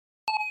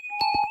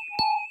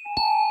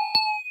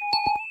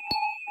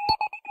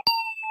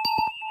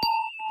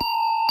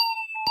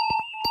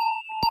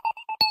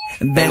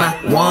Be my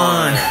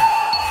one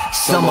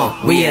Summer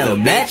real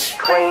bitch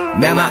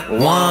Be my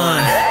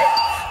one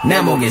내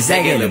목에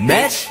새길래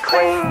bitch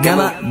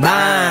감아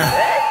방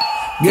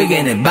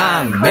그게 내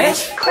방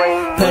bitch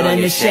Put on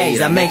your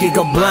shades I make it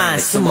go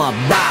blind Summer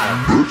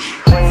bomb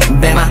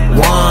Be my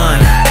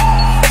one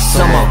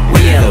Summer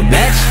real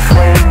bitch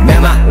Be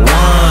my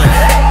one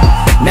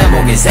내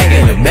목에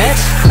새길래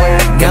bitch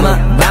감아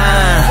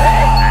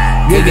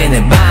방 그게 내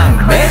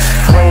방 bitch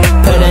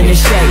Put on your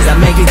shades I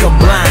make it go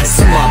blind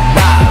Summer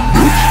bomb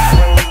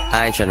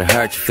I ain't tryna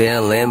hurt your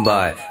feeling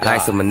but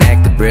like someone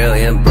act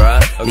brilliant bruh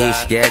네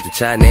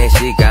시계조차 내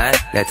시간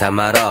내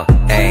탐하러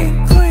에이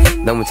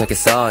너무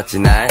착했었지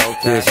난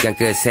그 시간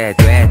끝에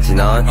됐지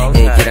넌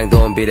인기랑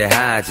돈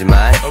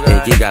비례하지만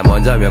인기가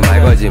먼저면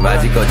말거지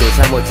맞을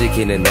것조차 못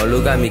지키는 널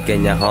누가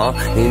믿겠냐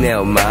니네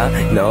엄마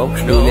No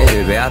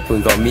니네들 배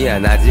아픈 건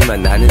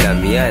미안하지만 나는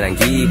안 미안한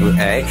기분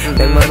에이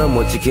 100만원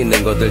못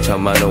지키는 것들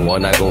 1000만원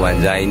원하고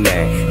앉아있네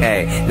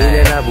에이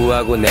니네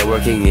나부하고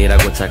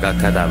네트워킹이라고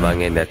착각하다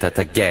망해 내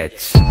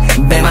탓하겠지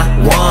Be my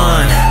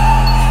one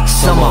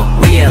Summer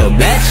real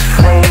bitch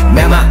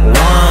Be my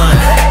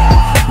one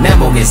내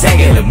목에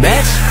새길래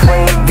bitch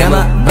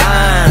감아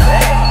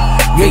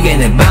방 그게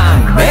내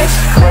방 bitch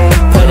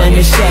Put on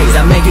your shades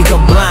I make it go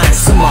blind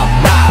Summer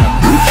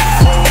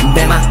bomb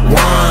Be my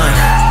one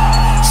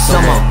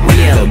Summer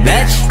real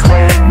bitch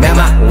Be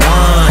my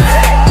one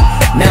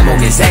내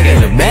목에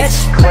새길래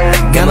bitch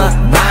감아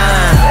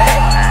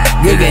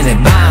방 그게 내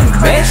방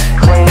bitch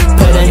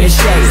Put on your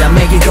shades I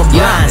make it go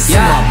blind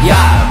Summer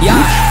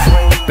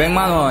bomb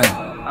 100만원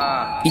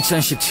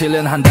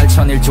 2017년 한 달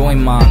천일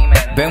조인마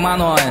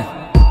 100만원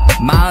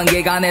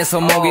 40개가 내서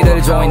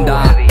모기를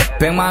조인다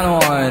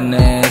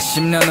 100만원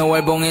 10년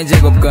월봉의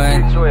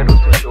제곱근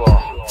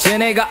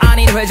쟤네가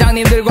아닌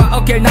회장님들과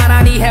어깨를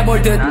나란히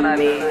해볼 듯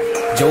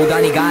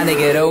조단이가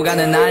내게로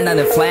가는 날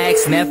나는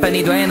flex 내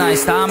팬이 돼 나의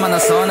스타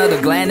만나서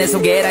나도 glad 내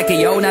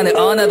소개할게요 나는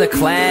another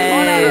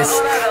class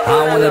I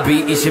wanna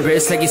be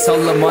 21세기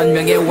솔로몬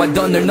명예와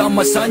돈을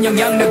넘어선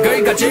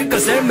영향력을 가질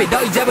것을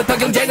믿어 이제부터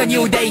경쟁은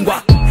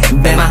유대인과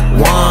Be my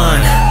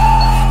one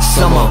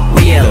Summer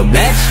real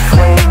bitch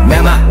Be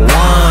my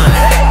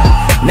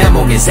one 내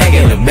목에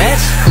새길래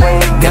bitch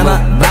감아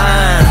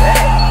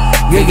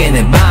방 그게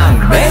내 방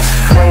bitch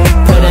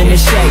Put on your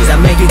shades I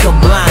make it go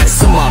blind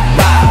Summer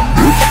bomb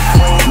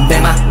Be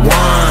my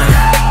one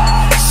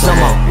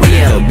Summer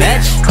real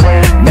bitch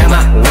Be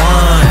my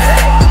one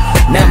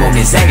내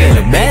목에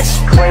새길래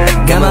bitch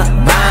감아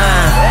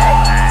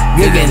방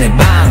그게 내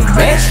방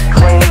bitch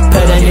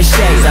Put on your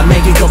shades I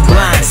make it go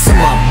blind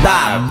Summer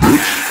bomb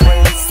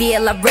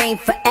Still I reign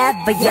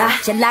forever yeah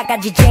잘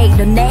나가지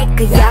제일로 내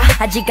거야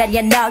아직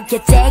아니야 너의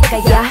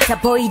때가야 다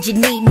보이지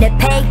니네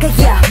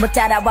패가야 못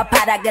따라와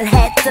발악을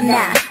했던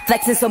난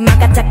Flexing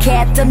소망가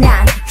착했던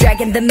난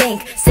Dragging the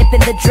mink,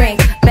 sipping the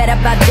drink Better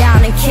bow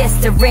down and kiss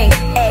the ring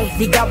Ay,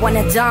 네가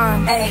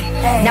원하던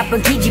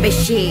나쁜 기집애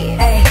shit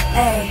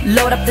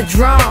Load up the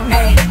drum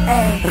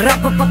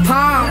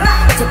럼퍼퍼펑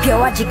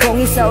대표하지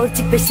공이서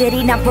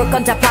특별시리 난 볼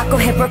건 다 받고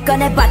해볼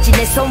건 해봤지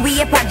내 손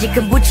위에 바지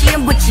큰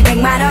부치는 부치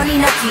 100만원이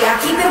넘지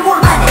않기면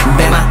원하네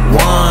Be my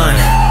one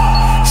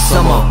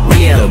Summer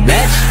real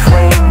bitch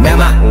Be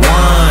my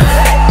one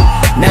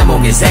내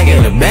목에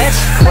새길래 bitch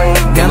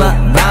감아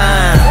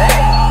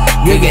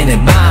방 그게 내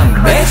방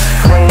bitch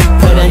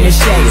Put on your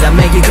shades I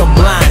make it go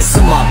blind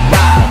Summer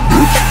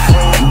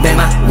bomb Be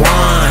my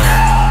one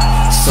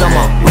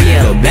Summer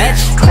real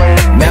bitch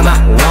Be my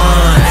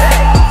one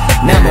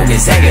내 목에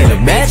새길래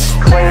bitch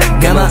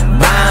감아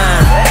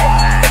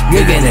방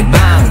그게 내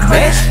방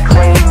bitch